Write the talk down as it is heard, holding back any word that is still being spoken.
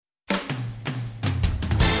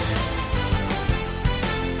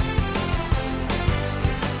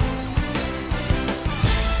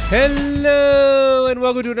Hello, and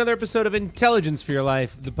welcome to another episode of Intelligence for Your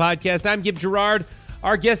Life, the podcast. I'm Gib Gerard.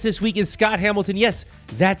 Our guest this week is Scott Hamilton. Yes,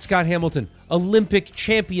 that's Scott Hamilton, Olympic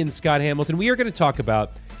champion Scott Hamilton. We are going to talk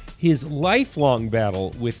about his lifelong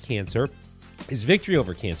battle with cancer, his victory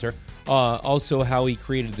over cancer, also how he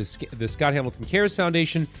created the Scott Hamilton Cares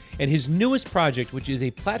Foundation, and his newest project, which is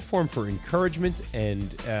a platform for encouragement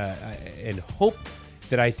and hope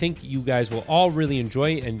that I think you guys will all really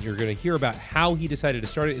enjoy, and you're going to hear about how he decided to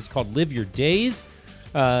start it. It's called Live Your Days.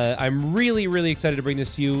 I'm really, really excited to bring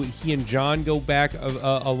this to you. He and John go back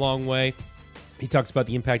a long way. He talks about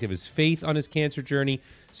the impact of his faith on his cancer journey.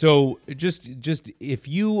 So just if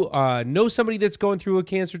you know somebody that's going through a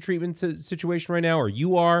cancer treatment situation right now, or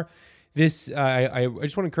you are, this I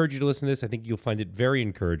just want to encourage you to listen to this. I think you'll find it very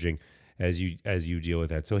encouraging as you deal with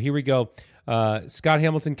that. So here we go. Scott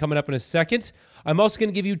Hamilton coming up in a second. I'm also going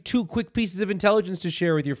to give you two quick pieces of intelligence to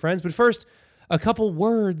share with your friends. But first, a couple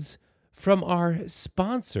words from our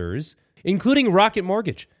sponsors, including Rocket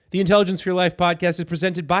Mortgage. The Intelligence for Your Life podcast is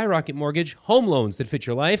presented by Rocket Mortgage. Home loans that fit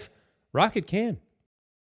your life. Rocket can.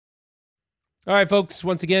 All right, folks.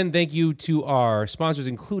 Once again, thank you to our sponsors,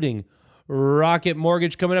 including Rocket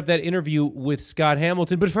Mortgage. Coming up, that interview with Scott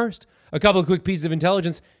Hamilton. But first, a couple of quick pieces of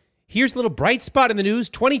intelligence. Here's a little bright spot in the news.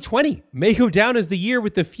 2020 may go down as the year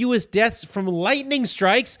with the fewest deaths from lightning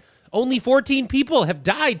strikes. Only 14 people have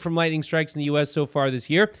died from lightning strikes in the U.S. so far this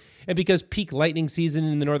year. And because peak lightning season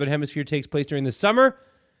in the Northern Hemisphere takes place during the summer,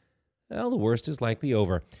 well, the worst is likely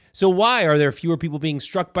over. So why are there fewer people being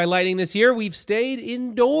struck by lightning this year? We've stayed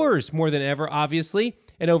indoors more than ever, obviously.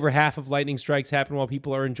 And over half of lightning strikes happen while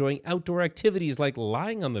people are enjoying outdoor activities like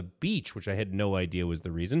lying on the beach, which I had no idea was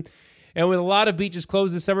the reason. And with a lot of beaches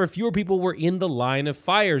closed this summer, fewer people were in the line of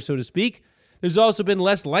fire, so to speak. There's also been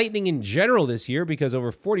less lightning in general this year because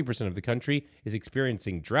over 40% of the country is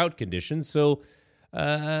experiencing drought conditions. So,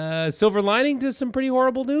 silver lining to some pretty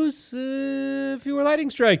horrible news, fewer lightning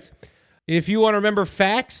strikes. If you want to remember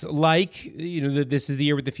facts like, that this is the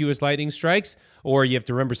year with the fewest lightning strikes, or you have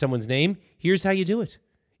to remember someone's name, here's how you do it.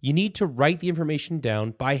 You need to write the information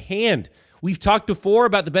down by hand. We've talked before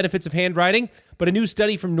about the benefits of handwriting, but a new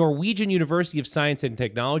study from Norwegian University of Science and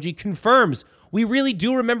Technology confirms we really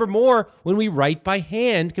do remember more when we write by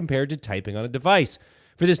hand compared to typing on a device.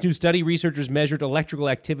 For this new study, researchers measured electrical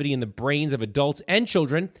activity in the brains of adults and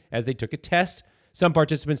children as they took a test. Some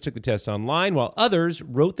participants took the test online, while others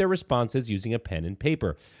wrote their responses using a pen and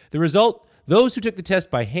paper. The result, those who took the test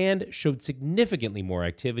by hand showed significantly more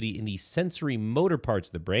activity in the sensory motor parts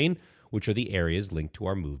of the brain, which are the areas linked to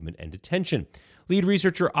our movement and attention. Lead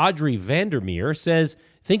researcher Audrey Vandermeer says,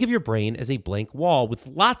 think of your brain as a blank wall with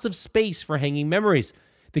lots of space for hanging memories.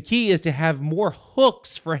 The key is to have more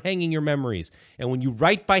hooks for hanging your memories. And when you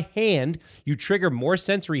write by hand, you trigger more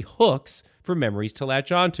sensory hooks for memories to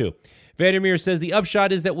latch onto. Vandermeer says the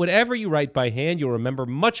upshot is that whatever you write by hand, you'll remember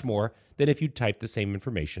much more than if you type the same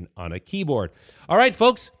information on a keyboard. All right,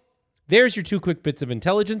 folks, there's your two quick bits of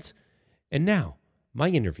intelligence. And now, my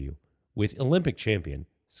interview with Olympic champion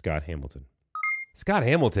Scott Hamilton. Scott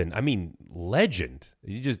Hamilton, I mean, legend.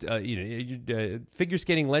 You just, figure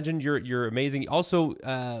skating legend. You're amazing.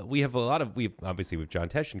 Also, we have obviously with John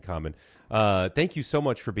Tesh in common. Thank you so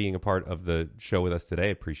much for being a part of the show with us today.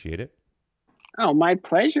 I appreciate it. Oh, my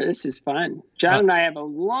pleasure. This is fun. John and I have a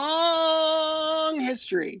long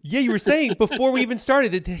history. Yeah, you were saying before we even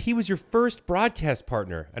started that he was your first broadcast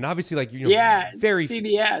partner, and obviously, very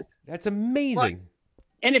CBS. That's amazing. Well,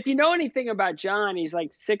 and if you know anything about John, he's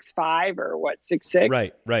like 6'5" or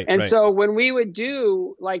 6'6". Right. And so when we would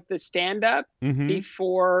do like the stand up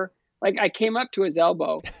before, like I came up to his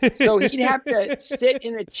elbow, so he'd have to sit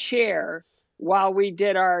in a chair while we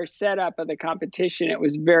did our setup of the competition. It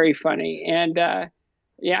was very funny. And I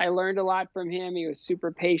learned a lot from him. He was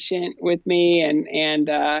super patient with me. And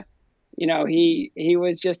he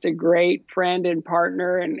was just a great friend and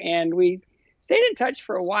partner. And we stayed in touch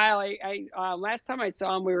for a while. I last time I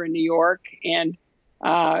saw him, we were in New York. And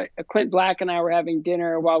Clint Black and I were having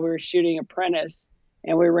dinner while we were shooting Apprentice.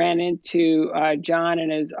 And we ran into John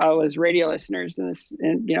and all his radio listeners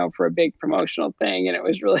for a big promotional thing. And it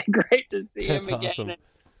was really great to see him again. Awesome.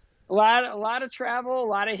 A lot of travel, a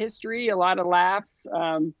lot of history, a lot of laughs.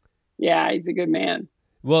 He's a good man.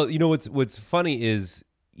 Well, what's funny is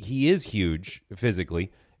he is huge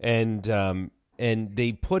physically, and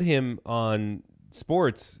they put him on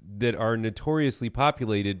sports that are notoriously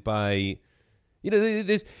populated by,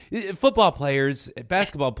 there's football players,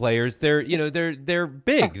 basketball players. They're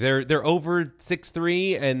big. They're over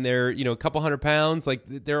 6'3", and they're a couple 100 pounds. Like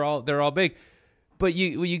they're all big. But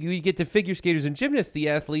you get to figure skaters and gymnasts, the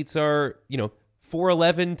athletes are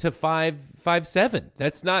 4'11" to 5'7".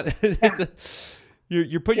 That's not.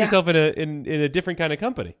 You're putting yourself in a different kind of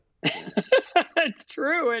company. It's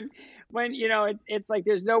true, and when it's like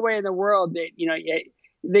there's no way in the world that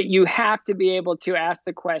that you have to be able to ask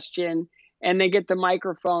the question and they get the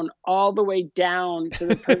microphone all the way down to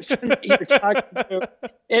the person that you're talking to.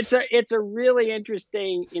 It's a really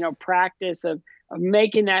interesting, practice of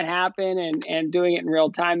making that happen and doing it in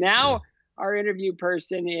real time. Now, our interview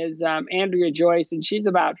person is Andrea Joyce, and she's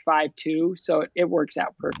about 5'2", so it works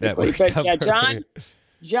out perfectly.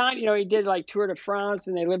 John, he did like Tour de France,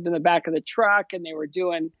 and they lived in the back of the truck, and they were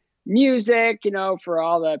doing music, for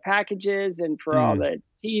all the packages and for all the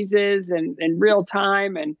teases and real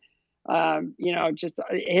time and just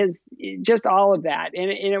all of that.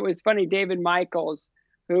 And it was funny. David Michaels,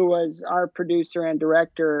 who was our producer and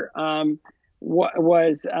director, he's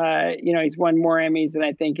won more Emmys than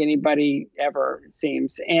I think anybody ever, it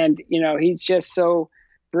seems. And, he's just so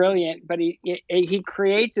brilliant, but he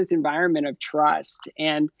creates this environment of trust,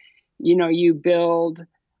 and, you build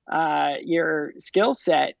your skill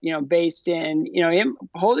set, based in, him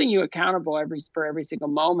holding you accountable for every single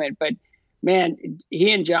moment. But man,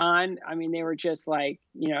 he and John, they were just like,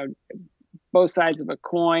 both sides of a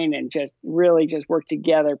coin, and just really just worked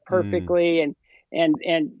together perfectly and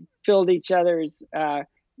filled each other's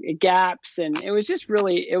gaps. And it was just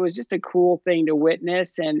a cool thing to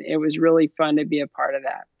witness. And it was really fun to be a part of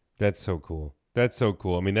that. That's so cool. That's the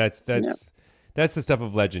stuff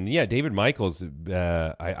of legend. Yeah. David Michaels,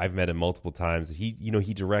 I've met him multiple times.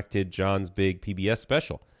 He directed John's big PBS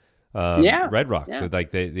special. Red Rocks. Yeah. So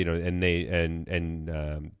like David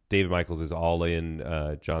Michaels is all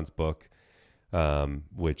in John's book,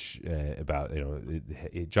 which about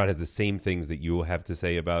John has the same things that you have to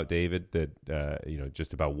say about David, that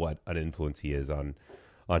just about what an influence he is on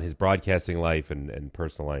his broadcasting life and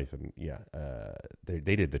personal life. And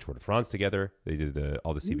they did the Tour de France together. They did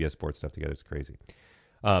all the CBS Sports stuff together. It's crazy.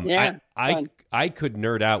 I could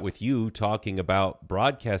nerd out with you talking about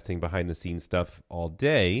broadcasting behind the scenes stuff all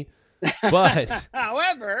day. But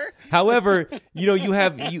however,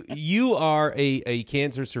 you are a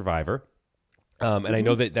cancer survivor. And I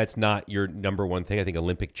know that that's not your number one thing. I think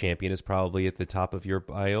Olympic champion is probably at the top of your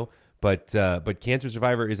bio, but cancer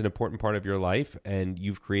survivor is an important part of your life, and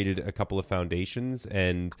you've created a couple of foundations,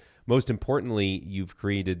 and most importantly, you've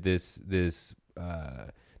created this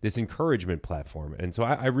encouragement platform. And so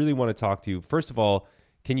I really want to talk to you. First of all,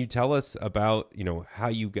 can you tell us about, how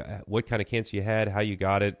you got, what kind of cancer you had, how you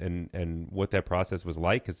got it, and what that process was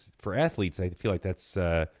like? Because for athletes, I feel like that's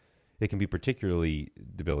it can be particularly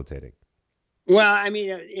debilitating. Well,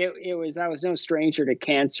 it was. I was no stranger to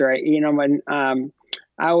cancer. When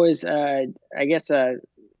I was, I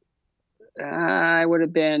would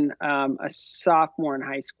have been a sophomore in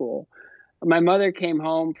high school. My mother came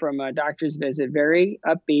home from a doctor's visit, very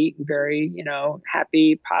upbeat, very,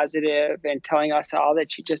 happy, positive, and telling us all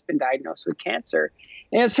that she'd just been diagnosed with cancer.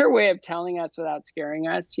 And it's her way of telling us without scaring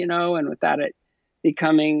us, and without it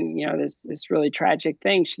becoming, this really tragic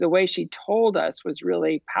thing. The way she told us was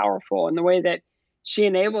really powerful, and the way that she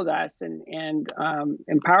enabled us and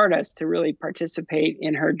empowered us to really participate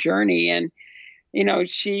in her journey. And,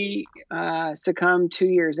 she succumbed 2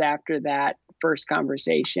 years after that first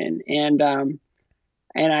conversation. And I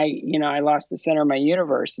lost the center of my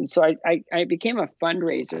universe. And so I became a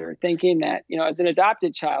fundraiser, thinking that, as an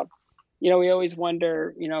adopted child, we always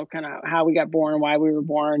wonder, kind of how we got born, why we were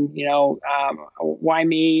born, why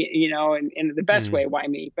me, and in the best way, why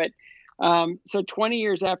me? But so 20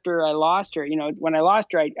 years after I lost her, when I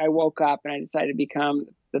lost her, I woke up and I decided to become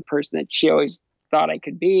the person that she always thought I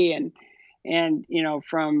could be. And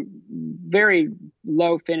from very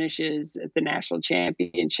low finishes at the national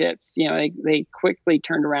championships, they quickly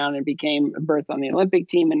turned around and became a berth on the Olympic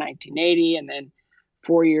team in 1980, and then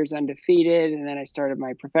 4 years undefeated. And then I started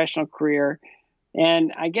my professional career.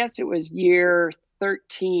 And I guess it was year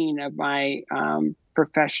 13 of my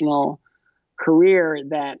professional career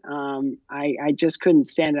that I just couldn't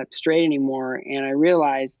stand up straight anymore. And I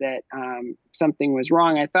realized that something was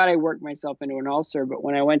wrong. I thought I worked myself into an ulcer, but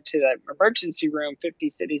when I went to the emergency room, 50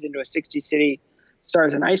 cities into a 60-city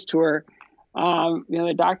Stars and Ice tour,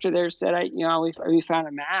 the doctor there said, we found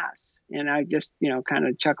a mass. And I just, kind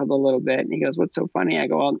of chuckled a little bit. And he goes, "What's so funny?" I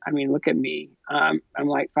go, "Well, look at me. I'm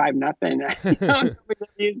like 5'0". We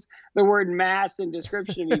use the word mass in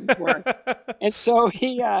description of me before. And so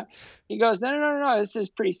he goes, no, this is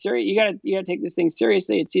pretty serious. You gotta take this thing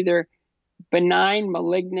seriously. It's either benign,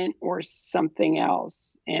 malignant, or something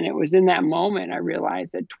else. And it was in that moment I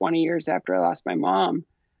realized that 20 years after I lost my mom,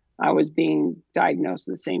 I was being diagnosed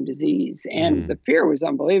with the same disease, and the fear was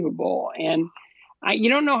unbelievable. And you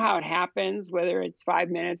don't know how it happens, whether it's 5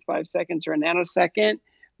 minutes, 5 seconds, or a nanosecond,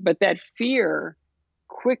 but that fear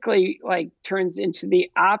quickly like turns into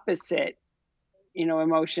the opposite,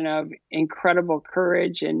 emotion of incredible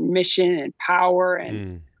courage and mission and power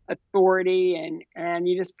and authority. And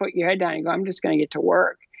you just put your head down and go, I'm just going to get to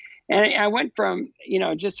work. And I went from,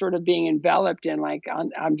 just sort of being enveloped in like,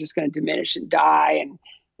 I'm just going to diminish and die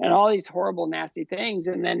and all these horrible, nasty things.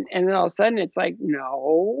 And then all of a sudden it's like,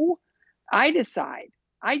 no, I decide,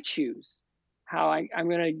 I choose how I'm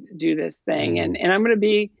going to do this thing. And I'm going to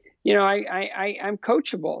be, I'm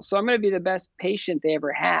coachable. So I'm going to be the best patient they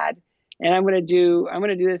ever had. And I'm going to do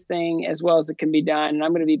this thing as well as it can be done. And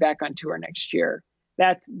I'm going to be back on tour next year.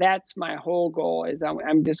 That's my whole goal is I'm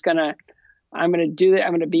going to do it.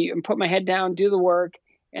 I'm going to put my head down, do the work.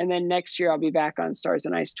 And then next year I'll be back on Stars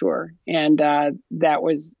and Ice tour. And that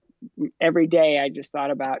was every day I just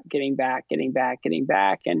thought about getting back. And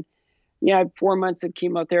I had 4 months of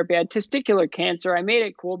chemotherapy. I had testicular cancer. I made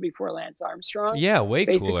it cool before Lance Armstrong. Yeah, way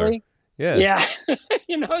cooler. Yeah.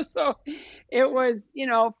 So it was,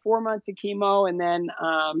 4 months of chemo. And then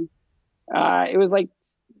it was like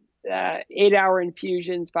 8-hour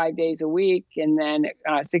infusions 5 days a week, and then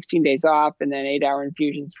 16 days off, and then 8-hour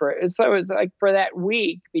infusions so it was like for that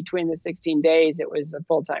week between the 16 days, it was a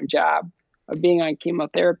full-time job of being on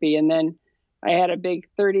chemotherapy. And then I had a big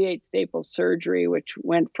 38 staple surgery, which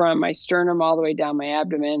went from my sternum all the way down my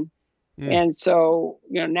abdomen. And so,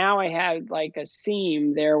 now I had like a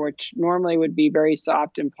seam there, which normally would be very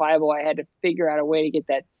soft and pliable. I had to figure out a way to get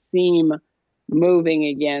that seam moving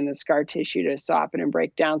again, the scar tissue to soften and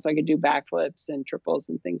break down so I could do backflips and triples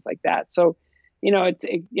and things like that. So,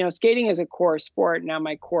 skating is a core sport. Now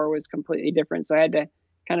my core was completely different. So I had to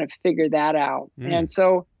kind of figure that out. And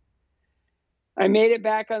so I made it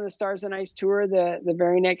back on the Stars and Ice tour the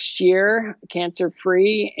very next year, cancer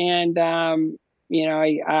free. And,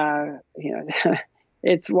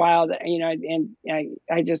 it's wild, and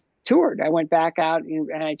I just toured. I went back out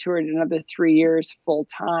and I toured another 3 years full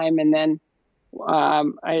time. And then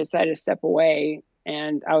I decided to step away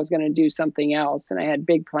and I was going to do something else. And I had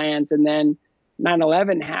big plans. And then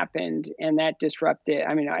 9/11 happened and that disrupted.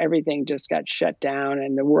 I mean, everything just got shut down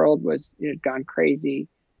and the world had gone crazy,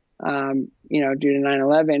 due to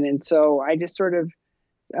 9/11. And so I just sort of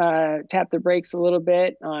tapped the brakes a little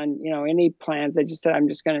bit on, any plans. I just said, I'm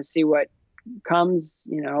just going to see what comes,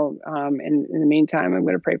 and in the meantime, I'm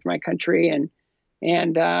going to pray for my country. I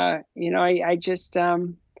just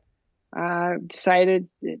decided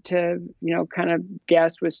to, kind of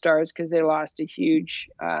guest with Stars because they lost a huge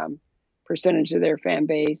percentage of their fan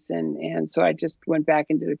base. And so I just went back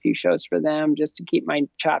and did a few shows for them just to keep my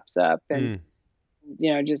chops up. And,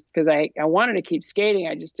 just because I wanted to keep skating,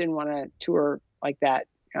 I just didn't want to tour like that.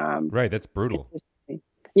 Right. That's brutal.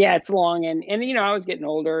 Yeah, it's long. And I was getting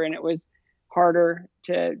older and it was harder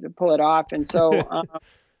to pull it off. And so,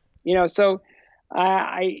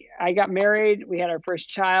 I got married. We had our first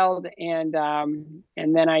child, and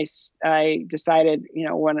then I decided,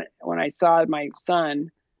 when I saw my son,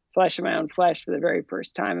 flesh of my own flesh, for the very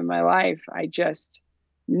first time in my life, I just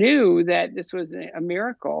knew that this was a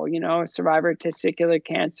miracle. A survivor of testicular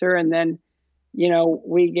cancer, and then,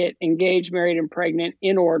 we get engaged, married, and pregnant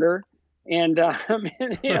in order, and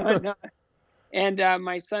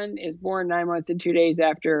my son is born 9 months and 2 days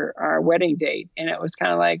after our wedding date. And it was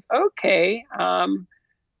kind of like, okay,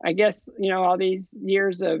 I guess, all these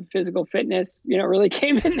years of physical fitness, really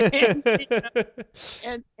came in handy.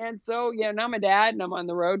 And so, now I'm a dad and I'm on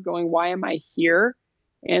the road going, why am I here?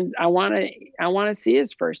 And I want to see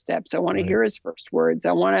his first steps. I want to hear his first words.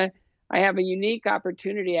 I have a unique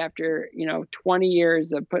opportunity after, 20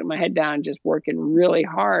 years of putting my head down, just working really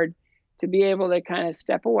hard, to be able to kind of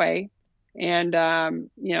step away and,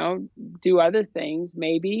 do other things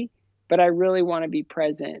maybe, but I really want to be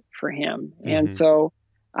present for him. Mm-hmm. And so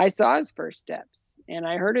I saw his first steps and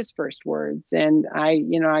I heard his first words, and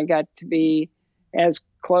I got to be as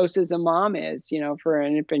close as a mom is, for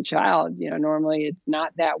an infant child. Normally it's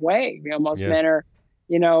not that way. Most men are,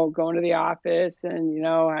 going to the office and,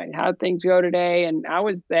 how things go today. And I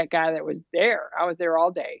was that guy that was there. I was there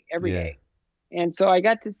all day, every day. And so I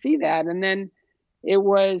got to see that. And then it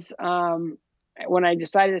was, when I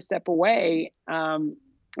decided to step away, I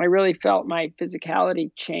really felt my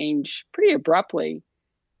physicality change pretty abruptly.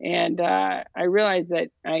 And I realized that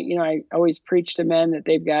I always preach to men that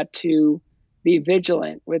they've got to be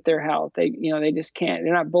vigilant with their health. They just can't.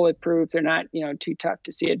 They're not bulletproof. They're not too tough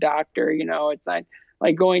to see a doctor. It's not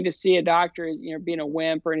like going to see a doctor, being a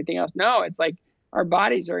wimp or anything else. No, it's like our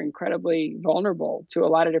bodies are incredibly vulnerable to a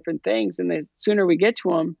lot of different things, and the sooner we get to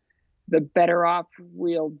them, the better off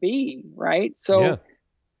we'll be. Right. So Yeah.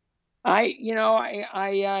 I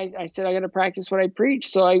said, I got to practice what I preach.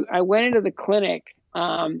 So I went into the clinic,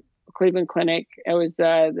 Cleveland Clinic. It was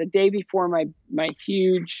the day before my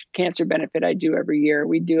huge cancer benefit I do every year.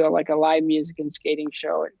 We do a live music and skating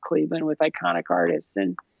show at Cleveland with iconic artists.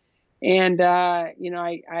 And I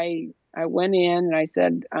went in and I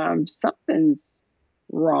said, something's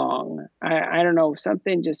wrong. I don't know.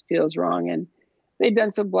 Something just feels wrong. And they'd done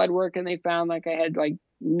some blood work and they found I had I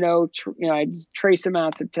just trace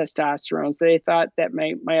amounts of testosterone. So they thought that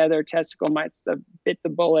my other testicle might have bit the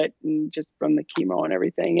bullet and just from the chemo and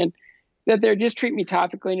everything, and that they'd just treat me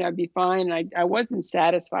topically and I'd be fine. And I wasn't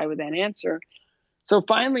satisfied with that answer. So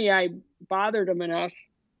finally I bothered them enough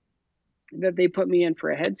that they put me in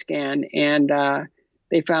for a head scan, and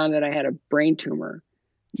they found that I had a brain tumor.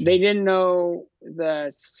 They didn't know the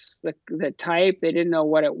type. They didn't know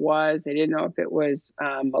what it was. They didn't know if it was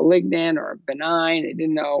malignant or benign. They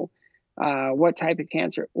didn't know what type of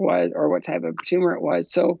cancer it was or what type of tumor it was.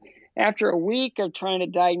 So after a week of trying to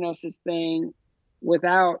diagnose this thing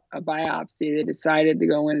without a biopsy, they decided to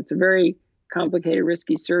go in. It's a very complicated,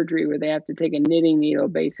 risky surgery where they have to take a knitting needle,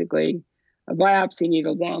 basically a biopsy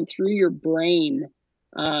needle, down through your brain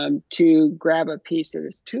to grab a piece of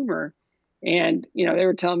this tumor. And, they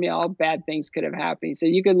were telling me all bad things could have happened. So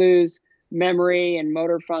you could lose memory and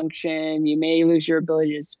motor function. You may lose your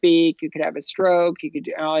ability to speak. You could have a stroke. You could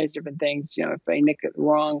do all these different things, if they nick the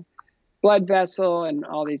wrong blood vessel and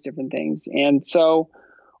all these different things. And so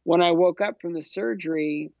when I woke up from the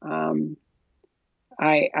surgery, I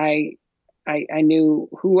knew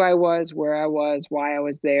who I was, where I was, why I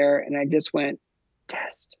was there. And I just went,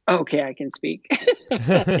 test. Okay, I can speak.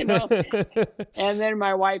 And then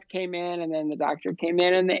my wife came in, and then the doctor came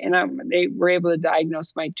in, and they were able to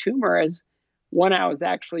diagnose my tumor as one I was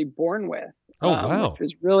actually born with. Oh, wow. Which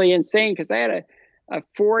was really insane because I had a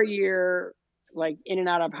 4-year in and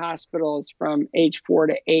out of hospitals from age 4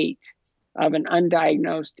 to 8 of an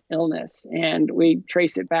undiagnosed illness. And we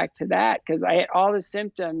trace it back to that because I had all the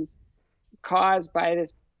symptoms caused by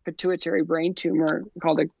this pituitary brain tumor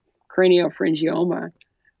called a craniopharyngioma,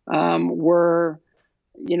 were,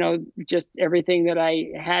 just everything that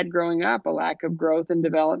I had growing up, a lack of growth and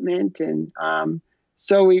development. And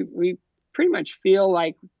so we pretty much feel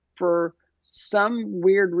like for some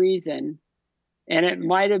weird reason, and it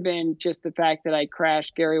might have been just the fact that I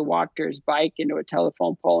crashed Gary Walker's bike into a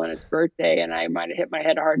telephone pole on his birthday, and I might have hit my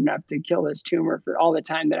head hard enough to kill this tumor for all the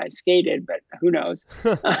time that I skated, but who knows?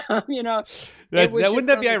 That wouldn't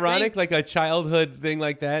that be ironic, like a childhood thing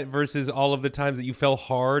like that versus all of the times that you fell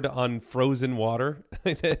hard on frozen water?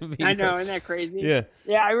 I know, isn't that crazy? Yeah.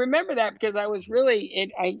 Yeah, I remember that because I was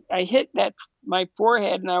really, I hit my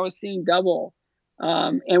forehead and I was seeing double.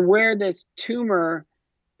 And where this tumor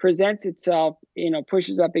presents itself,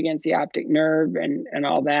 pushes up against the optic nerve and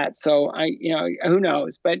all that. So who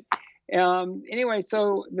knows? But anyway,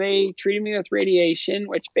 so they treated me with radiation,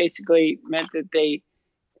 which basically meant that they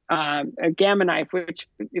a gamma knife, which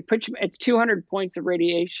it's 200 points of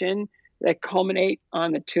radiation that culminate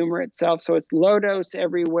on the tumor itself. So it's low dose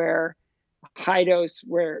everywhere, high dose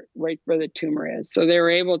right where the tumor is. So they were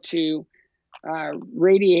able to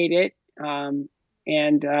radiate it.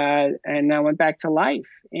 And I went back to life,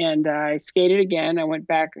 and I skated again. I went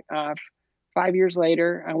back 5 years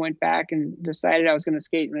later. I went back and decided I was going to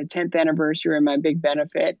skate in the 10th anniversary of my big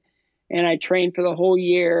benefit. And I trained for the whole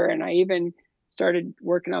year. And I even started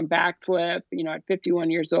working on backflip, at 51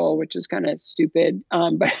 years old, which is kind of stupid.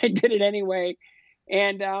 But I did it anyway.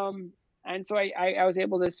 And so I was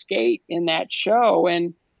able to skate in that show.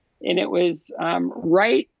 And it was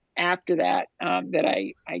right after that, that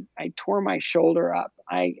I tore my shoulder up.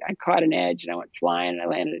 I caught an edge and I went flying and I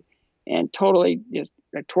landed and totally just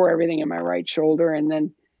I tore everything in my right shoulder, and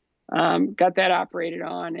then got that operated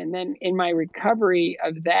on. And then in my recovery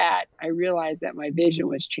of that, I realized that my vision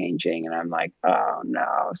was changing, and I'm like, oh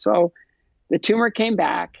no. So the tumor came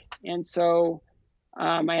back. And so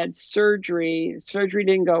I had surgery. Surgery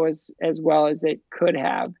didn't go as well as it could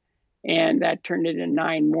have. And that turned into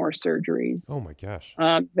 9 more surgeries. Oh my gosh.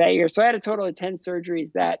 That year. So I had a total of 10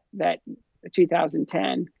 surgeries that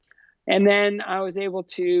 2010. And then I was able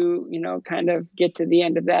to, kind of get to the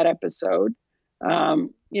end of that episode, a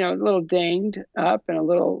little dinged up and a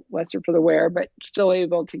little lesser for the wear, but still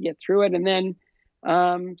able to get through it. And then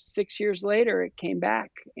 6 years later, it came back.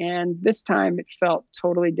 And this time it felt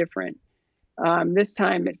totally different. This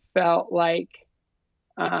time it felt like,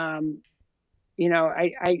 they're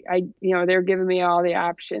giving me all the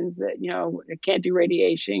options that, I can't do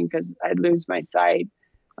radiation because I'd lose my sight.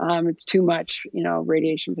 It's too much,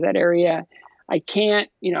 radiation for that area. I can't,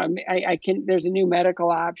 I can, there's a new medical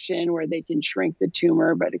option where they can shrink the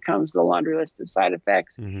tumor, but it comes with a laundry list of side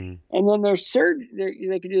effects. And then there's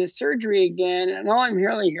they could do the surgery again. And all I'm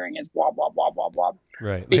really hearing is blah, blah, blah, blah, blah.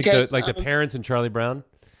 Right. Because, like the parents in Charlie Brown.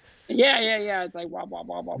 Yeah. It's like blah, blah,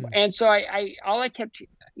 blah, blah, blah. And so all I kept,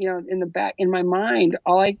 in my mind,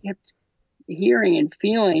 all I kept hearing and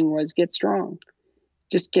feeling was get strong,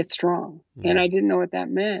 just get strong. And I didn't know what that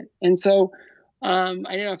meant. And so, I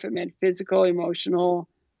didn't know if it meant physical, emotional,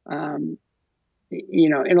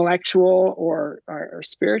 intellectual or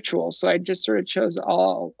spiritual. So I just sort of chose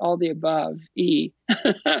all the above, E.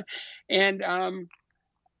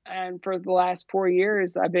 And for the last 4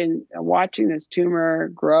 years, I've been watching this tumor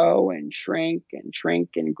grow and shrink and shrink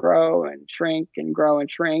and grow and shrink and grow and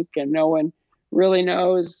shrink. And no one really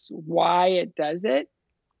knows why it does it.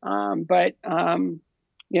 But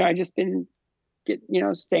I just been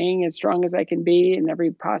staying as strong as I can be in every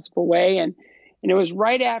possible way. And it was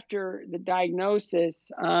right after the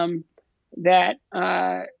diagnosis that,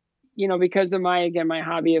 because of my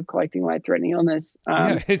hobby of collecting life-threatening illness.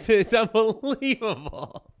 It's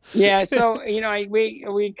unbelievable. Yeah. So,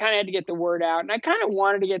 we kind of had to get the word out, and I kind of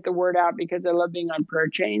wanted to get the word out because I love being on prayer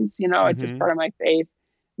chains. It's just part of my faith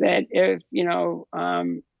that if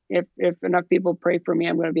enough people pray for me,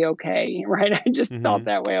 I'm going to be okay. Right. I just felt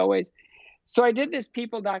that way always. So I did this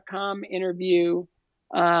people.com interview,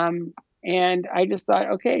 and I just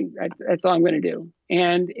thought, okay, that's all I'm going to do.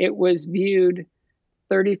 And it was viewed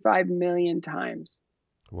 35 million times.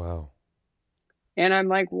 Wow. And I'm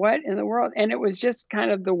like, what in the world? And it was just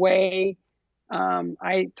kind of the way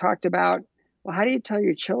I talked about, well, how do you tell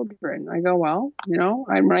your children? I go, well,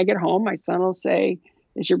 when I get home, my son will say,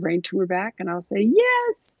 is your brain tumor back? And I'll say,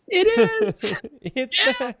 yes, it is. It's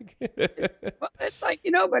back. Well, it's like,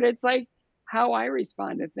 but it's like how I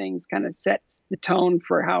respond to things kind of sets the tone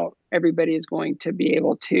for how everybody is going to be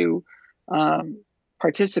able to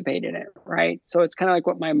participate in it. Right. So it's kind of like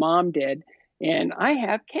what my mom did. And I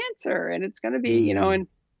have cancer, and it's going to be,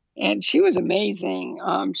 and she was amazing.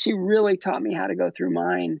 She really taught me how to go through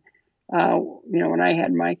mine, when I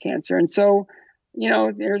had my cancer. And so,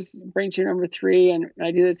 there's brain tumor number 3, and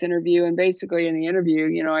I do this interview, and basically in the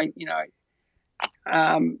interview,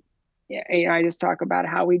 I just talk about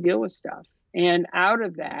how we deal with stuff. And out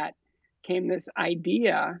of that came this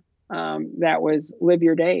idea that was live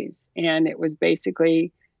your days. And it was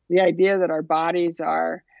basically the idea that our bodies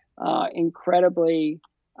are incredibly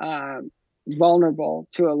vulnerable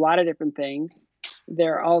to a lot of different things.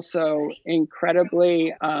 They're also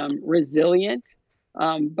incredibly resilient,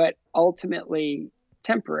 but ultimately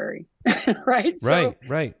temporary, right?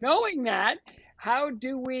 Right. Knowing that, how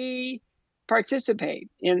do we participate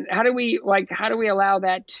in, how do we allow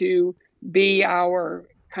that to be our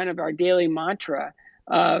kind of our daily mantra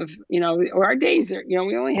of, our days are, we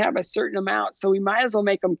only have a certain amount, so we might as well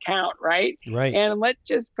make them count. Right. And let's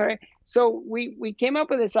just so we came up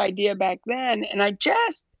with this idea back then, and I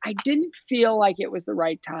didn't feel like it was the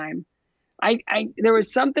right time. There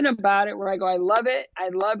was something about it where I go, I love it. I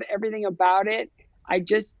love everything about it. I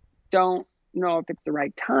just don't know if it's the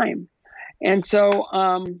right time. And so,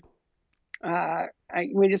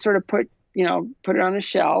 we just sort of put it on a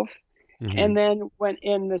shelf. And then when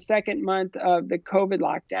in the second month of the COVID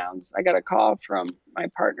lockdowns, I got a call from my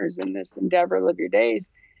partners in this endeavor, Live Your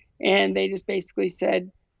Days. And they just basically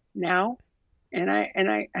said, now. And I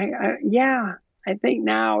think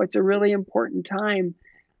now it's a really important time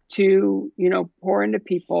to, pour into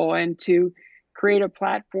people and to create a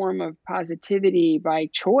platform of positivity by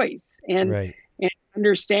choice and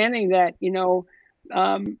understanding that,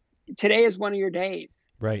 today is one of your days.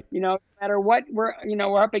 Right. No matter what we're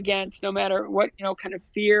up against, no matter what, kind of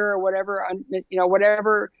fear or whatever,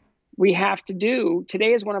 whatever we have to do,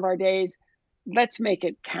 today is one of our days. Let's make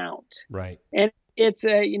it count. Right. And it's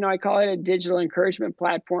I call it a digital encouragement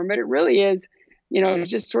platform, but it really is, it's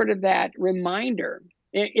just sort of that reminder.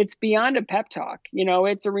 It's beyond a pep talk.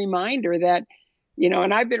 It's a reminder that,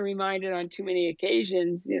 and I've been reminded on too many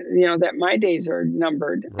occasions, that my days are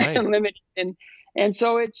numbered and limited. And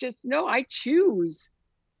so it's just, no, I choose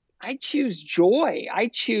joy. I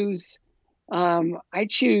choose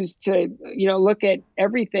to, look at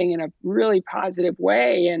everything in a really positive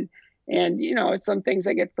way. And, it's some things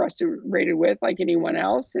I get frustrated with like anyone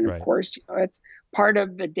else. And of course, it's part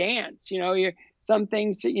of the dance, some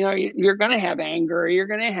things, you're going to have anger, you're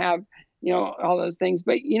going to have, all those things,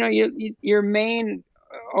 but your main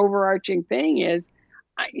overarching thing is,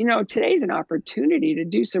 today's an opportunity to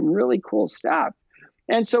do some really cool stuff.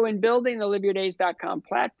 And so in building the liveyourdays.com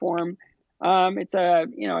platform, it's a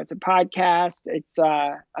podcast. It's,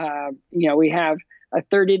 we have a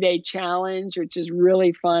 30-day challenge, which is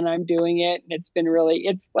really fun. I'm doing it. And it's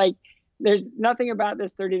like, there's nothing about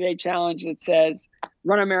this 30-day challenge that says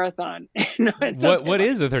run a marathon. What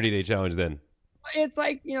is the 30-day challenge then? It's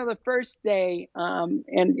like, the first day, and,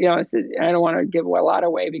 I don't want to give a lot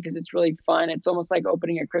away because it's really fun. It's almost like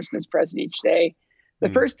opening a Christmas present each day. The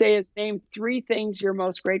first day is name 3 things you're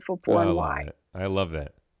most grateful for and why. I love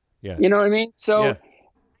that. Yeah. You know what I mean? So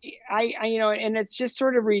I and it's just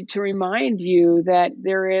sort of to remind you that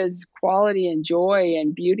there is quality and joy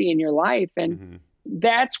and beauty in your life. And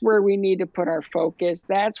that's where we need to put our focus.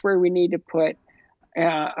 That's where we need to put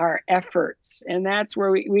our efforts. And that's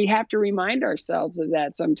where we have to remind ourselves of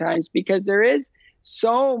that sometimes, because there is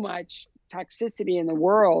so much toxicity in the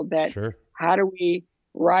world that how do we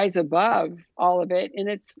rise above all of it? And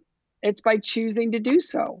it's by choosing to do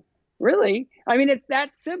so. Really. I mean, it's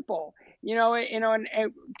that simple, and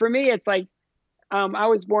for me, it's like, I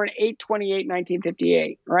was born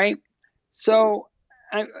 8/28/1958. Right. So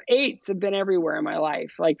 8s have been everywhere in my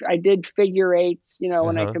life. Like I did figure 8s,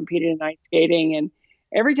 when I competed in ice skating, and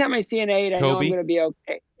every time I see an 8, I know I'm going to be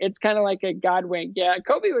okay. It's kind of like a God wink. Yeah.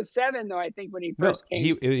 Kobe was 7 though, I think, when he first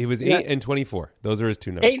came. He was 8 and 24. Those are his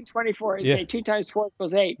 2 numbers. 8 and 24. Yeah. 2 times 4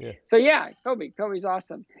 equals 8. Yeah. So yeah, Kobe's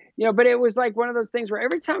awesome. But it was like one of those things where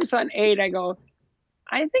every time I saw an 8, I go,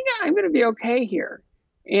 I think I'm going to be okay here.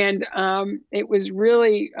 And it was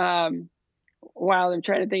really wild. I'm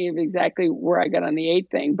trying to think of exactly where I got on the 8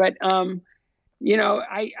 thing, but I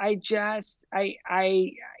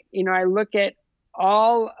look at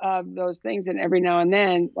all of those things, and every now and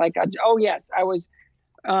then, like, I was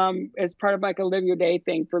as part of like a live your day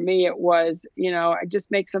thing. For me, it was, I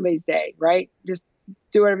just make somebody's day, right? Just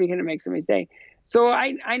do whatever you can to make somebody's day. So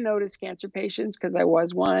I noticed cancer patients because I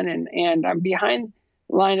was one, and I'm behind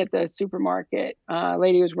line at the supermarket.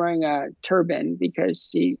 Lady was wearing a turban because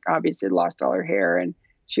she obviously lost all her hair and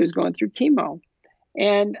she was going through chemo.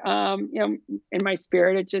 And, in my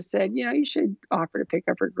spirit, it just said, you should offer to pick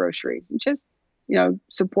up her groceries and just,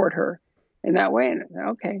 support her in that way. And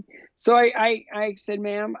okay. So I said,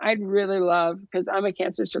 ma'am, I'd really love, because I'm a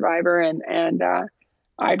cancer survivor, and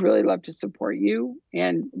I'd really love to support you.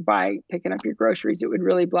 And by picking up your groceries, it would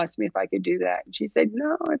really bless me if I could do that. And she said,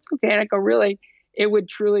 no, it's okay. And I go, really? It would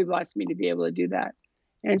truly bless me to be able to do that.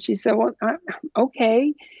 And she said, well,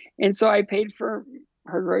 okay. And so I paid for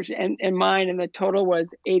her grocery and mine, and the total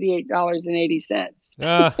was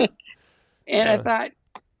 $88.80. And I thought,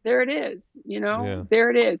 there it is, there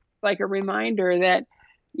it is. It's like a reminder that,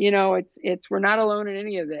 we're not alone in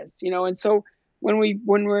any of this, and so when we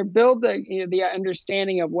build the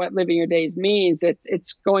understanding of what living your days means,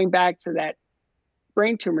 it's going back to that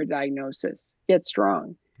brain tumor diagnosis. Get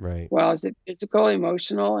strong. Right. Well, is it physical,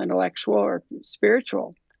 emotional, intellectual, or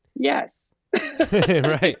spiritual? Yes.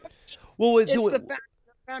 Right. Well, the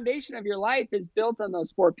foundation of your life is built on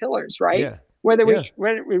those 4 pillars, right? Yeah. Whether we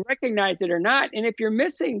recognize it or not. And if you're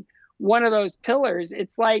missing one of those pillars,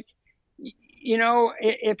 it's like,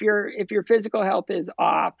 if your physical health is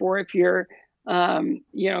off, or if you're,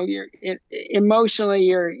 you're emotionally,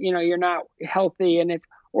 you're not healthy, and if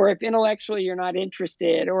intellectually you're not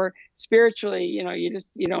interested, or spiritually, you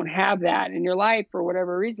don't have that in your life for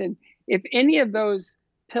whatever reason. If any of those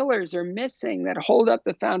pillars are missing that hold up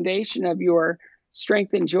the foundation of your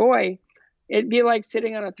strength and joy, it'd be like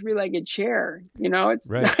sitting on a 3-legged chair.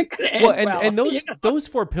 It's right. not going to end well. And those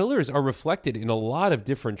 4 pillars are reflected in a lot of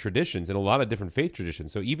different traditions, in a lot of different faith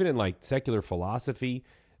traditions. So even in like secular philosophy,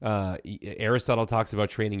 Aristotle talks about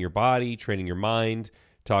training your body, training your mind.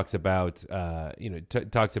 Talks about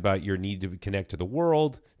talks about your need to connect to the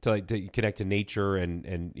world, to connect to nature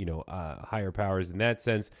and higher powers in that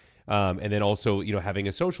sense. And then also, having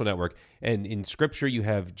a social network. And in Scripture, you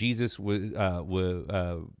have Jesus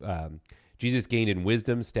Jesus gained in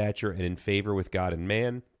wisdom, stature, and in favor with God and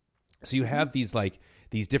man. So you have these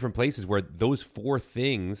different places where those 4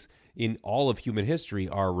 things in all of human history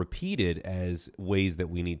are repeated as ways that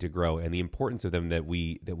we need to grow, and the importance of them that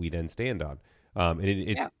we then stand on.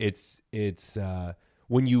 And it's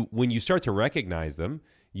when you start to recognize them,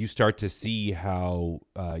 you start to see how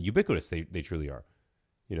ubiquitous they truly are.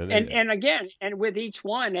 And again, and with each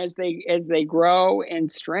one as they grow in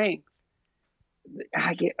strength,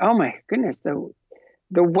 I get, oh my goodness, the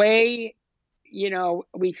way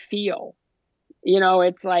we feel.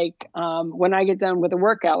 It's like when I get done with a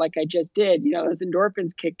workout like I just did, those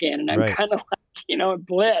endorphins kick in, and I'm kind of like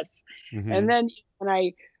bliss. Mm-hmm. And then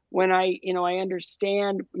when I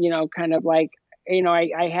understand, kind of like,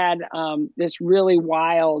 I had this really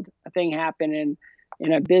wild thing happen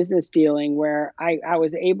in a business dealing where I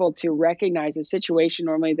was able to recognize a situation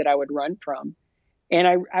normally that I would run from.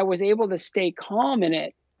 And I was able to stay calm in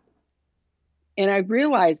it. And I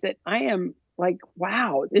realized that I am like,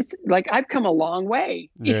 wow, this, like, I've come a long way,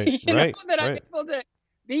 Right, right, that I'm right. able to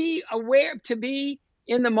be aware, to be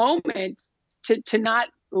in the moment, to not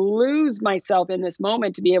lose myself in this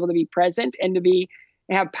moment, to be able to be present and to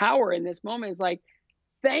have power in this moment is like,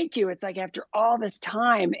 thank you. It's like after all this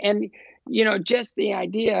time, and, just the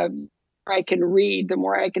idea of I can read, the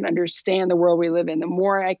more I can understand the world we live in, the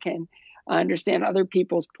more I can understand other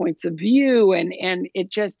people's points of view. And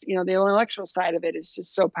it just, the intellectual side of it is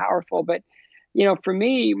just so powerful. But, for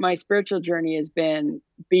me, my spiritual journey has been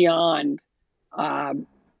beyond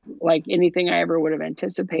like anything I ever would have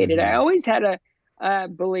anticipated. I always had a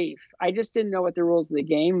belief. I just didn't know what the rules of the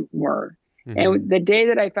game were. And the day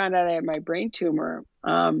that I found out I had my brain tumor,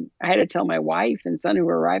 I had to tell my wife and son who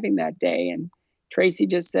were arriving that day. And Tracy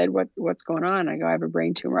just said, "What's going on?" I go, "I have a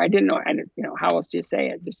brain tumor." I didn't know. How else do you say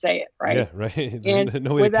it? Just say it, right? Yeah, right. And There's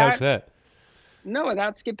no way to couch that. No,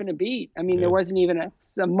 without skipping a beat. I mean, there wasn't even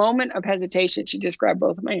a moment of hesitation. She just grabbed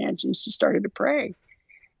both of my hands and she started to pray.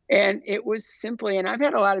 And it was simply, and I've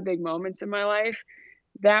had a lot of big moments in my life.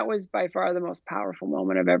 That was by far the most powerful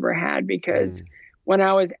moment I've ever had, because when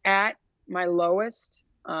I was at my lowest,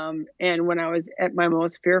 and when I was at my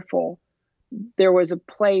most fearful, there was a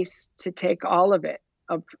place to take all of it,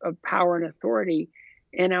 of power and authority.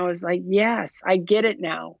 And I was like, yes, I get it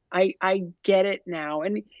now. I get it now.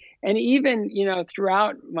 And even,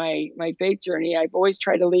 throughout my faith journey, I've always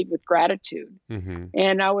tried to lead with gratitude.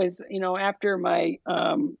 And I was, after my,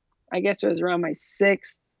 I guess it was around my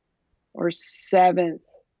 6th or 7th,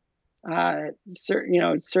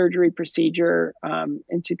 surgery procedure,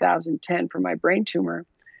 in 2010 for my brain tumor.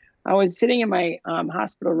 I was sitting in my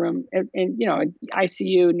hospital room, and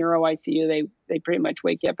ICU, neuro ICU, they pretty much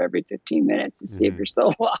wake you up every 15 minutes to see if you're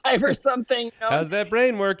still alive or something. How's that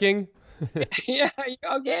brain working? Yeah.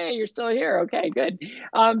 Okay. You're still here. Okay, good.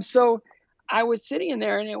 So I was sitting in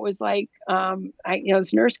there, and it was like,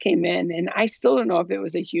 this nurse came in, and I still don't know if it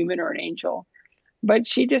was a human or an angel, but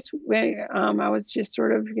she just, I was just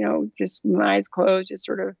sort of, just my eyes closed, just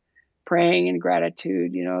sort of praying in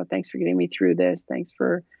gratitude, thanks for getting me through this. Thanks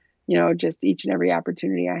for, just each and every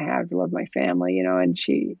opportunity I have to love my family, and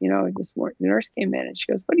she, the nurse came in and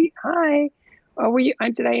she goes, hi. Oh, were you,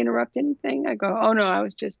 did I interrupt anything? I go, oh no, I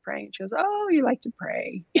was just praying. She goes, oh, you like to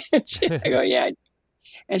pray? I go, yeah.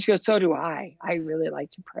 And she goes, so do I. I really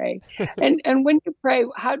like to pray. And when you pray,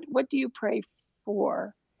 what do you pray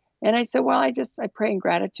for? And I said, well, I pray in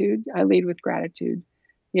gratitude. I lead with gratitude.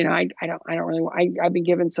 I don't really, I've been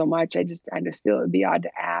given so much. I just feel it would be odd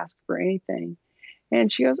to ask for anything. And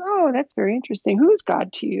she goes, oh, that's very interesting. Who's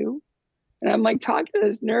God to you? And I'm like talking to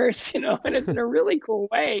this nurse, and it's in a really cool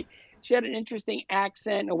way. She had an interesting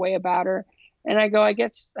accent, a way about her. And I go, I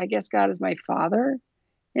guess God is my father.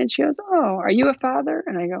 And she goes, oh, are you a father?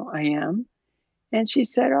 And I go, I am. And she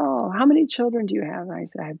said, oh, how many children do you have? And I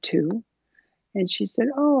said, I have 2. And she said,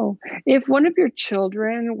 oh, if one of your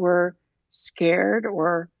children were scared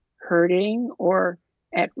or hurting or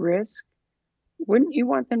at risk, wouldn't you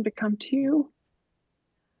want them to come to you?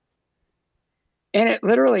 And it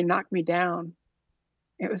literally knocked me down.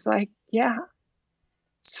 It was like, yeah.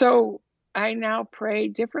 So I now pray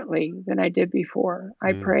differently than I did before.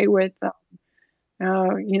 I pray with,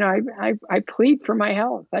 I plead for my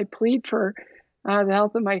health. I plead for the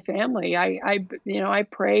health of my family. I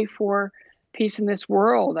pray for peace in this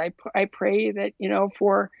world. I pray that,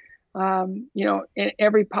 for, in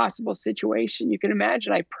every possible situation you can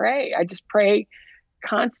imagine, I pray. I just pray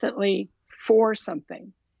constantly for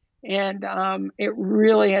something. And it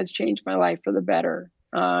really has changed my life for the better.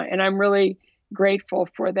 And I'm really grateful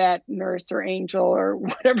for that nurse or angel or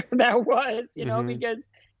whatever that was, because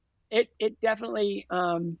it definitely,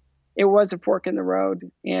 it was a fork in the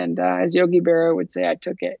road. And as Yogi Berra would say, I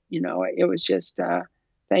took it, it was just,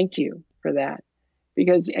 thank you for that.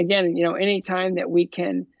 Because again, anytime that we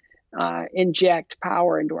can inject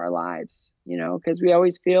power into our lives, because we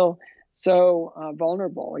always feel so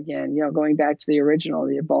vulnerable again, going back to the original,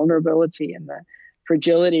 the vulnerability and the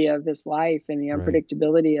fragility of this life and the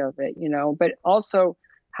unpredictability of it, but also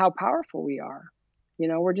how powerful we are.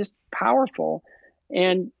 We're just powerful,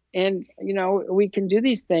 and we can do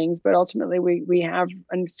these things, but ultimately we have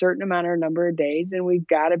a certain amount or number of days, and we've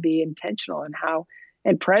got to be intentional in how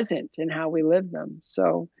and present in how we live them.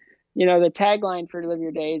 So, the tagline for Live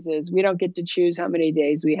Your Days is, we don't get to choose how many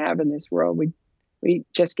days we have in this world. We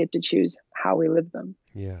just get to choose how we live them.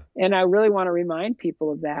 Yeah. And I really want to remind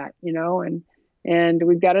people of that, and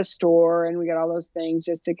we've got a store and we got all those things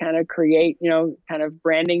just to kind of create, kind of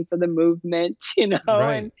branding for the movement,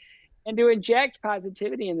 Right. and to inject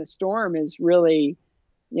positivity in the storm is really,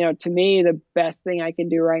 to me, the best thing I can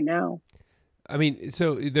do right now. I mean,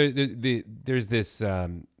 so there's this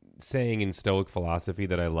saying in Stoic philosophy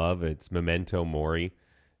that I love. It's memento mori,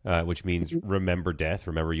 which means remember death,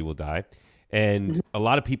 remember you will die. And a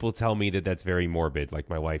lot of people tell me that that's very morbid. Like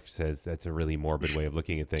my wife says that's a really morbid way of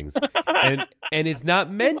looking at things. And it's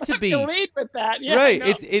not meant to be. Lead with that. Yeah, right.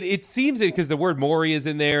 It seems it because the word mori is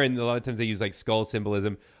in there, and a lot of times they use like skull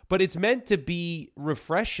symbolism. But it's meant to be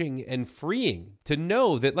refreshing and freeing to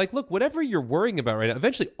know that, like, look, whatever you're worrying about right now,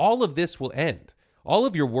 eventually all of this will end. All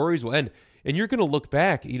of your worries will end. And you're going to look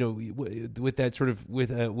back, with that sort of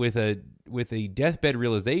with a deathbed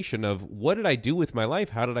realization of what did I do with my life?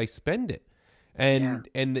 How did I spend it? And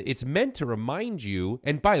it's meant to remind you.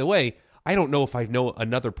 And by the way, I don't know if I know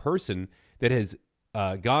another person that has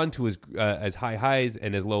gone to as high highs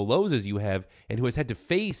and as low lows as you have, and who has had to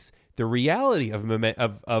face the reality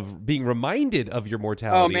of being reminded of your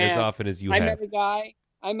mortality as often as you have.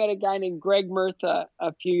 I met a guy named Greg Murtha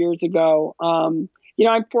a few years ago. I'm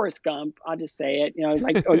Forrest Gump. I'll just say it.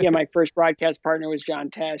 My first broadcast partner was John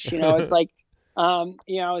Tesh. It's like, I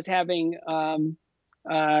was having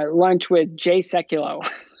lunch with Jay Sekulow.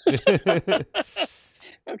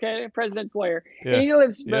 Okay, president's lawyer. Yeah. And he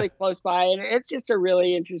lives really close by, and it's just a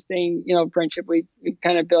really interesting, friendship we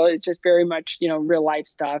kind of built. It's just very much, real life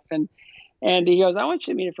stuff. And he goes, I want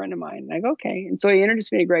you to meet a friend of mine. And I go, okay. And so he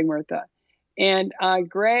introduced me to Greg Murtha. And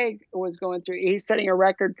Greg was he's setting a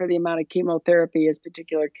record for the amount of chemotherapy his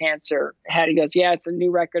particular cancer had. He goes, yeah, it's a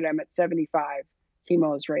new record. I'm at 75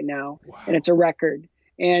 chemos right now. Wow. And it's a record.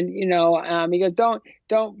 And, he goes, don't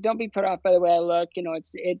be put off by the way I look.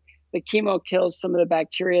 The chemo kills some of the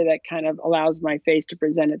bacteria that kind of allows my face to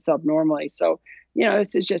present itself normally. So,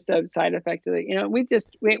 this is just a side effect of it.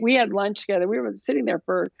 We had lunch together. We were sitting there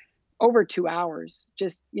for over 2 hours.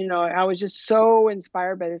 Just, I was just so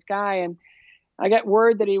inspired by this guy. And I got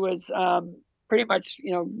word that he was pretty much,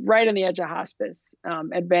 right on the edge of hospice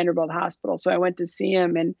at Vanderbilt Hospital. So I went to see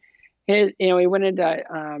him, and he went into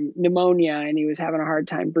pneumonia, and he was having a hard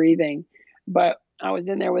time breathing. But I was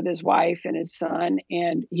in there with his wife and his son,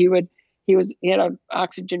 and he had an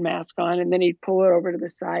oxygen mask on, and then he'd pull it over to the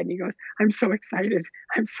side, and he goes, I'm so excited.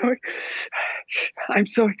 I'm so excited.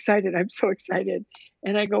 I'm so excited.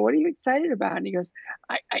 And I go, what are you excited about? And he goes,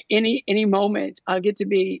 any moment I'll get to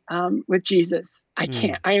be with Jesus. I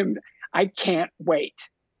can't wait.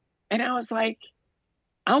 And I was like,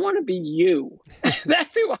 I want to be you.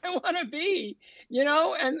 That's who I want to be,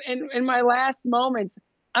 and in my last moments,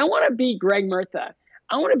 I want to be Greg Murtha.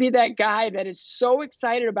 I want to be that guy that is so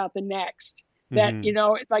excited about the next that,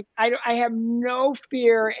 it's like I have no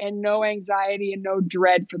fear and no anxiety and no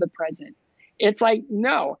dread for the present. It's like,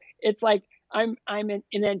 no, it's like I'm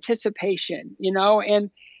in anticipation, and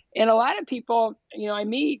a lot of people, I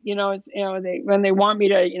meet, when they want me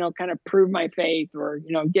to, kind of prove my faith or,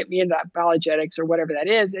 get me into apologetics or whatever that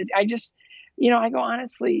is. I just, I go,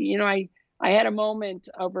 honestly, I had a moment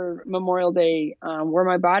over Memorial Day where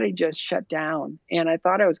my body just shut down, and I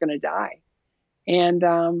thought I was going to die. And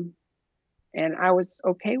I was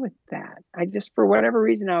okay with that. I just, for whatever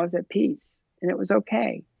reason, I was at peace, and it was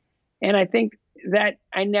okay. And I think that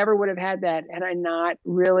I never would have had that had I not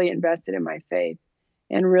really invested in my faith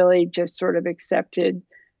and really just sort of accepted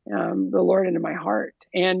the Lord into my heart.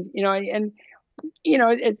 And,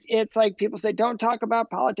 it's like people say, don't talk about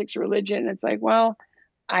politics or religion. It's like, well,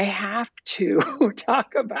 I have to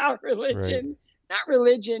talk about religion, not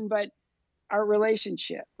religion, but our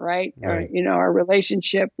relationship, right? Our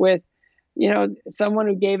relationship with, someone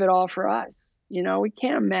who gave it all for us. We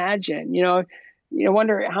can't imagine,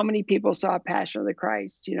 wonder how many people saw Passion of the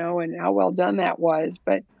Christ, and how well done that was.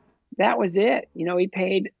 But that was it. He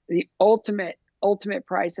paid the ultimate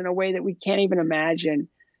price in a way that we can't even imagine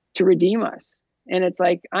to redeem us. And it's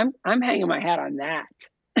like, I'm hanging my hat on that,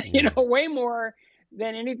 way more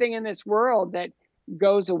than anything in this world that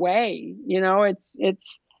goes away.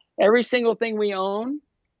 It's every single thing we own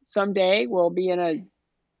someday will be in a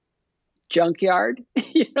junkyard.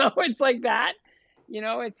 It's like that.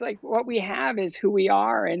 It's like what we have is who we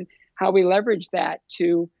are and how we leverage that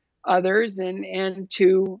to others and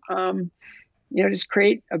to just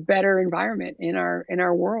create a better environment in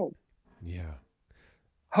our world. Yeah.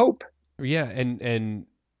 Hope. Yeah, and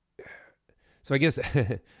so I guess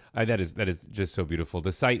that is just so beautiful.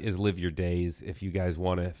 The site is Live Your Days. If you guys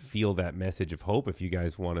want to feel that message of hope, if you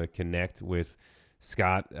guys want to connect with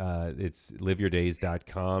Scott, it's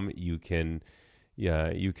liveyourdays.com. You can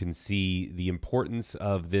see the importance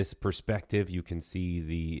of this perspective. You can see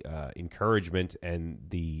the encouragement and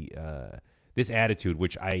the this attitude,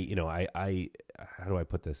 which I how do I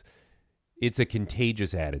put this? it's a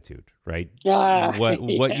contagious attitude, right? What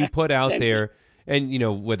Yeah. you put out there, and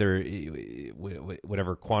whether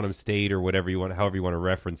whatever quantum state or whatever you want, however you want to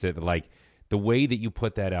reference it, like the way that you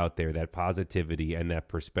put that out there, that positivity and that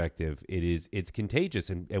perspective, it's contagious,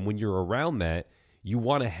 and when you're around that, you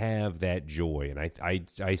want to have that joy. And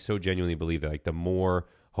I so genuinely believe that, like, the more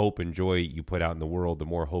hope and joy you put out in the world, the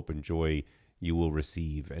more hope and joy you will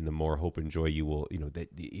receive, and the more hope and joy you will, that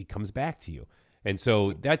it comes back to you. And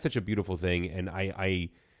so that's such a beautiful thing. And I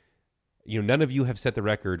none of you have set the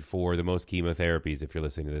record for the most chemotherapies if you're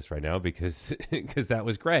listening to this right now, because that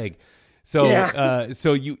was Greg. So, Yeah.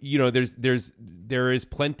 so there is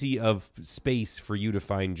plenty of space for you to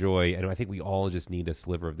find joy. And I think we all just need a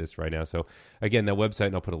sliver of this right now. So again, that website,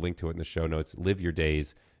 and I'll put a link to it in the show notes,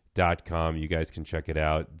 liveyourdays.com. You guys can check it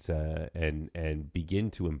out, and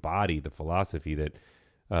begin to embody the philosophy that,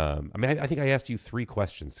 I think I asked you 3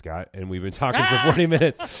 questions, Scott, and we've been talking for 40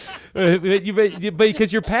 minutes. But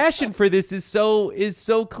because your passion for this is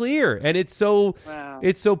so clear, and it's so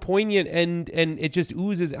poignant, and it just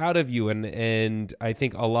oozes out of you. And I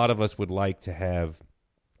think a lot of us would like to have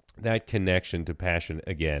that connection to passion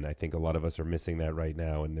again. I think a lot of us are missing that right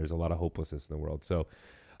now, and there's a lot of hopelessness in the world. So.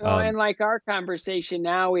 And like our conversation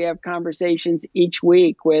now, we have conversations each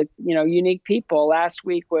week with, unique people. Last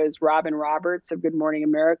week was Robin Roberts of Good Morning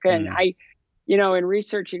America. And I, in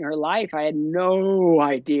researching her life, I had no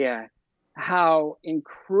idea how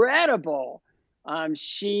incredible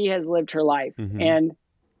she has lived her life. Mm-hmm.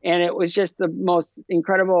 And it was just the most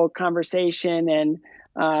incredible conversation.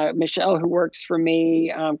 And Michelle, who works for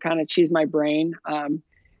me, she's my brain.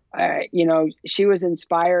 She was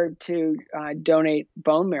inspired to donate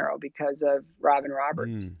bone marrow because of Robin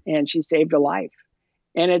Roberts, and she saved a life.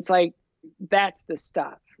 And it's like, that's the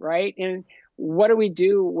stuff, right? And what do we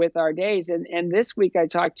do with our days? And this week I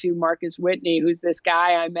talked to Marcus Whitney, who's this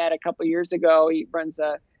guy I met a couple years ago. He runs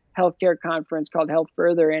a healthcare conference called Health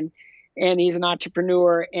Further, and he's an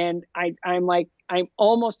entrepreneur. And I'm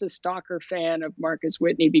almost a stalker fan of Marcus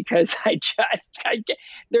Whitney, because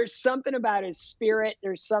there's something about his spirit.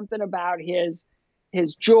 There's something about his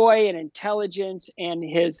joy and intelligence, and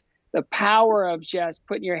the power of just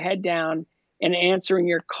putting your head down and answering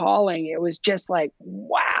your calling. It was just like,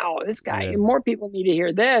 wow, this guy, and more people need to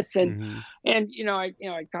hear this. And, I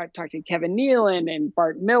talked to Kevin Nealon and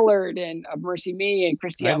Bart Millard and Mercy Me and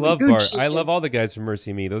Christy. I love Bart. I love all the guys from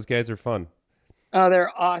Mercy Me. Those guys are fun. Oh,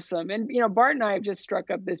 they're awesome. And, Bart and I have just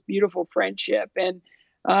struck up this beautiful friendship. And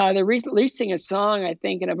they're releasing a song, I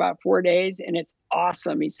think, in about 4 days, and it's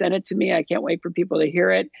awesome. He sent it to me. I can't wait for people to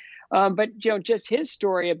hear it. But, just his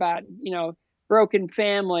story about, broken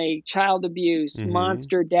family, child abuse,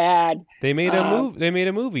 monster dad. They made a movie. They made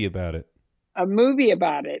a movie about it. A movie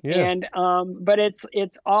about it. Yeah. And but it's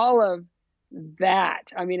all of that.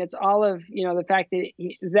 I mean, it's all of, the fact that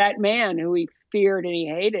that man who he feared and he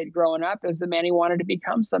hated growing up is the man he wanted to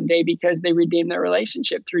become someday, because they redeemed their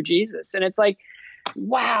relationship through Jesus. And it's like,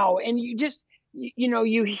 wow. And you just,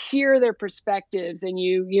 you hear their perspectives, and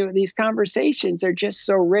these conversations are just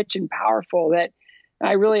so rich and powerful that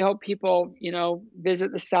I really hope people,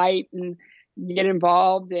 visit the site and get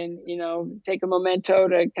involved, and, take a memento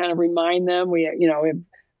to kind of remind them. We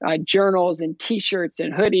have journals and T-shirts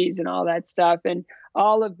and hoodies and all that stuff. And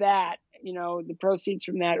all of that, the proceeds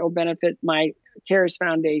from that will benefit my CARES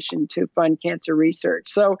Foundation to fund cancer research.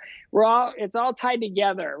 So it's all tied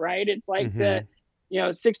together, right? It's like the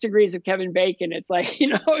 6 degrees of Kevin Bacon. It's like,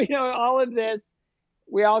 all of this,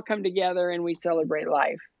 we all come together and we celebrate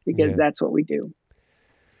life, because that's what we do.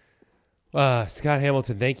 Scott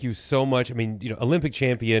Hamilton, thank you so much. I mean, Olympic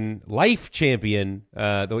champion, life champion.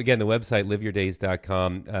 Though again, the website,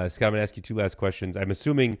 liveyourdays.com. Scott, I'm going to ask you 2 last questions. I'm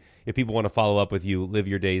assuming if people want to follow up with you,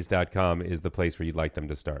 liveyourdays.com is the place where you'd like them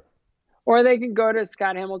to start. Or they can go to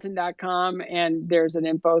scotthamilton.com, and there's an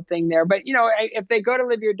info thing there. But, if they go to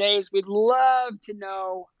Live Your Days, we'd love to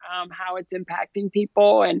know how it's impacting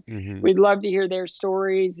people. And we'd love to hear their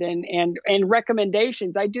stories and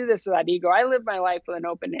recommendations. I do this without ego. I live my life with an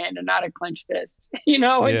open hand and not a clenched fist,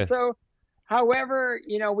 And so however,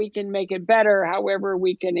 we can make it better, however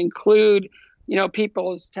we can include,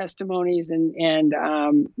 people's testimonies and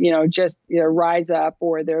just rise up,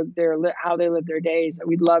 or their how they live their days.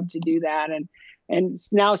 We'd love to do that. And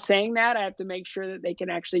now saying that, I have to make sure that they can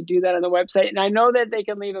actually do that on the website. And I know that they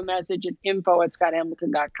can leave a message at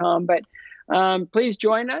info@scotthamilton.com, but please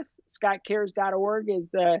join us. scottcares.org is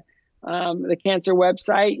the cancer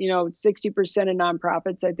website. 60% of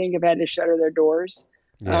nonprofits, I think, have had to shutter their doors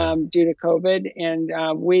due to COVID.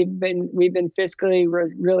 And we've been fiscally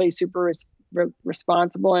really super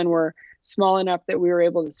responsible, and we're small enough that we were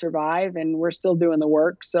able to survive, and we're still doing the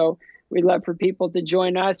work. So we'd love for people to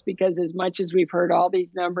join us, because as much as we've heard all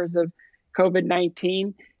these numbers of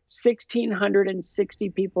COVID-19, 1,660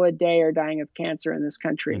 people a day are dying of cancer in this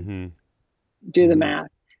country. Mm-hmm. Do the math.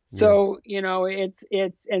 So,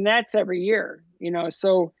 it's, and that's every year,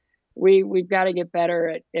 so we've got to get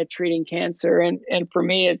better at treating cancer. And for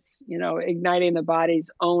me, it's, igniting the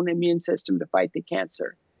body's own immune system to fight the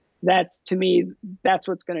cancer. To me, that's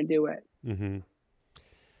what's going to do it. Mm-hmm.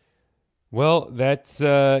 Well, that's,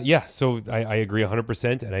 so I agree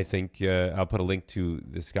 100%. And I think I'll put a link to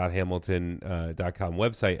the ScottHamilton.com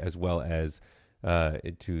website, as well as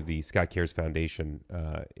to the Scott Cares Foundation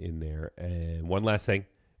in there. And one last thing,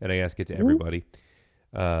 and I ask it to everybody.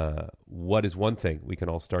 What is one thing we can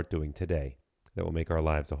all start doing today that will make our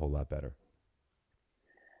lives a whole lot better?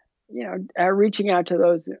 Reaching out to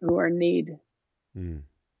those who are in need.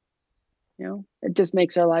 It just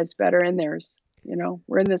makes our lives better and theirs.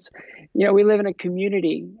 We're in this, we live in a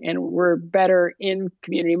community, and we're better in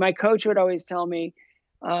community. My coach would always tell me,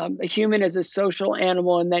 a human is a social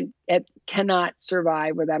animal, and that it cannot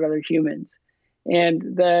survive without other humans. And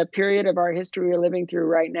the period of our history we're living through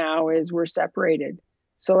right now is we're separated.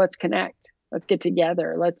 So let's connect. Let's get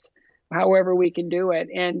together. However we can do it.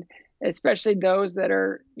 And especially those that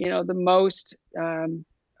are, the most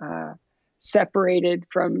separated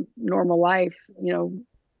from normal life,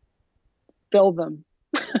 fill them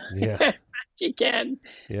as best you can.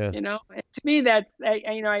 And to me, that's,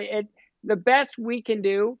 the best we can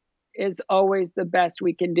do is always the best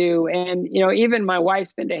we can do. And, even my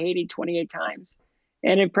wife's been to Haiti 28 times.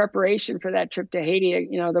 And in preparation for that trip to Haiti,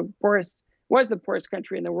 the poorest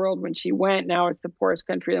country in the world when she went. Now it's the poorest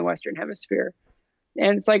country in the Western Hemisphere.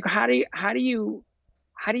 And it's like, how do you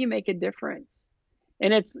make a difference?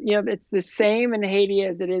 And it's, it's the same in Haiti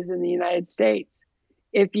as it is in the United States.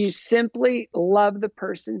 If you simply love the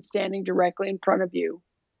person standing directly in front of you,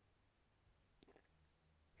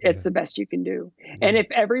 it's the best you can do. And if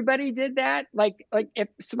everybody did that, like if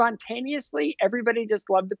spontaneously everybody just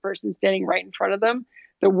loved the person standing right in front of them,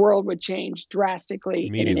 the world would change drastically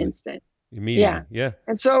in an instant. Immediately. Yeah.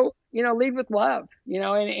 And so, lead with love,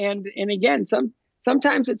 and again,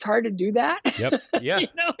 sometimes it's hard to do that. Yep. Yeah.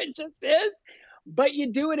 It just is, but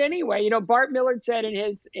you do it anyway. Bart Millard said in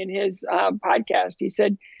his podcast, he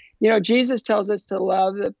said, Jesus tells us to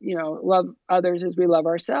love others as we love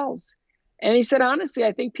ourselves. And he said, honestly,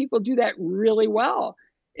 I think people do that really well.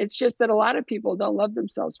 It's just that a lot of people don't love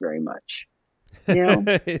themselves very much.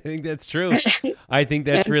 I think that's true. I think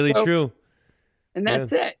that's really true. And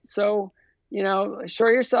that's it. So,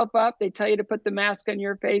 shore yourself up. They tell you to put the mask on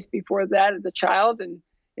your face before that of the child. And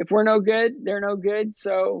if we're no good, they're no good.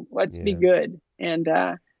 So let's be good and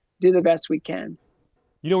do the best we can.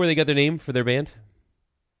 You know where they got their name for their band?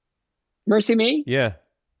 Mercy Me? Yeah.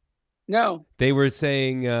 No. They were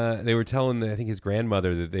saying, they were telling, I think, his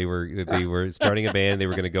grandmother that they were starting a band. They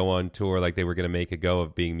were going to go on tour, like they were going to make a go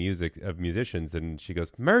of being musicians. And she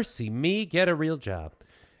goes, "Mercy me, get a real job."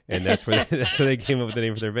 And that's where they came up with the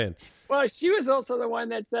name for their band. Well, she was also the one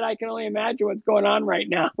that said, "I can only imagine what's going on right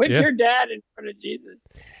now with your dad in front of Jesus."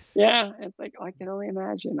 Yeah, it's like, I can only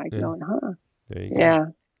imagine. I can only, There you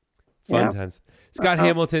go. Fun times. Scott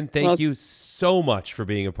Hamilton, thank you so much for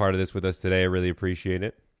being a part of this with us today. I really appreciate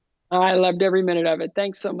it. I loved every minute of it.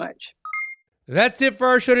 Thanks so much. That's it for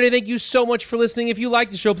our show today. Thank you so much for listening. If you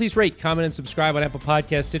like the show, please rate, comment, and subscribe on Apple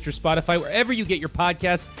Podcasts, Stitcher, Spotify, wherever you get your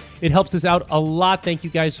podcasts. It helps us out a lot. Thank you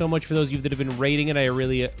guys so much for those of you that have been rating it. I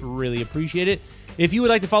really, really appreciate it. If you would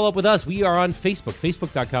like to follow up with us, we are on Facebook,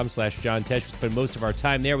 facebook.com/John Tesh. We spend most of our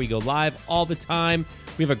time there. We go live all the time.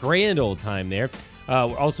 We have a grand old time there.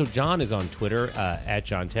 Also, John is on Twitter, at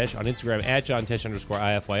John Tesh, on Instagram, at John Tesh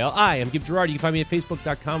 _IFYL. I am Gib Gerard. You can find me at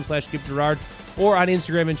facebook.com/Gib Gerard, or on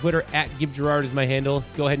Instagram and Twitter, at Gib Gerard is my handle.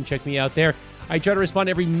 Go ahead and check me out there. I try to respond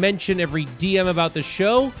to every mention, every DM about the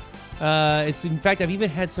show. In fact, I've even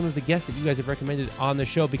had some of the guests that you guys have recommended on the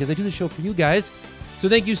show because I do the show for you guys. So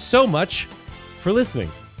thank you so much for listening.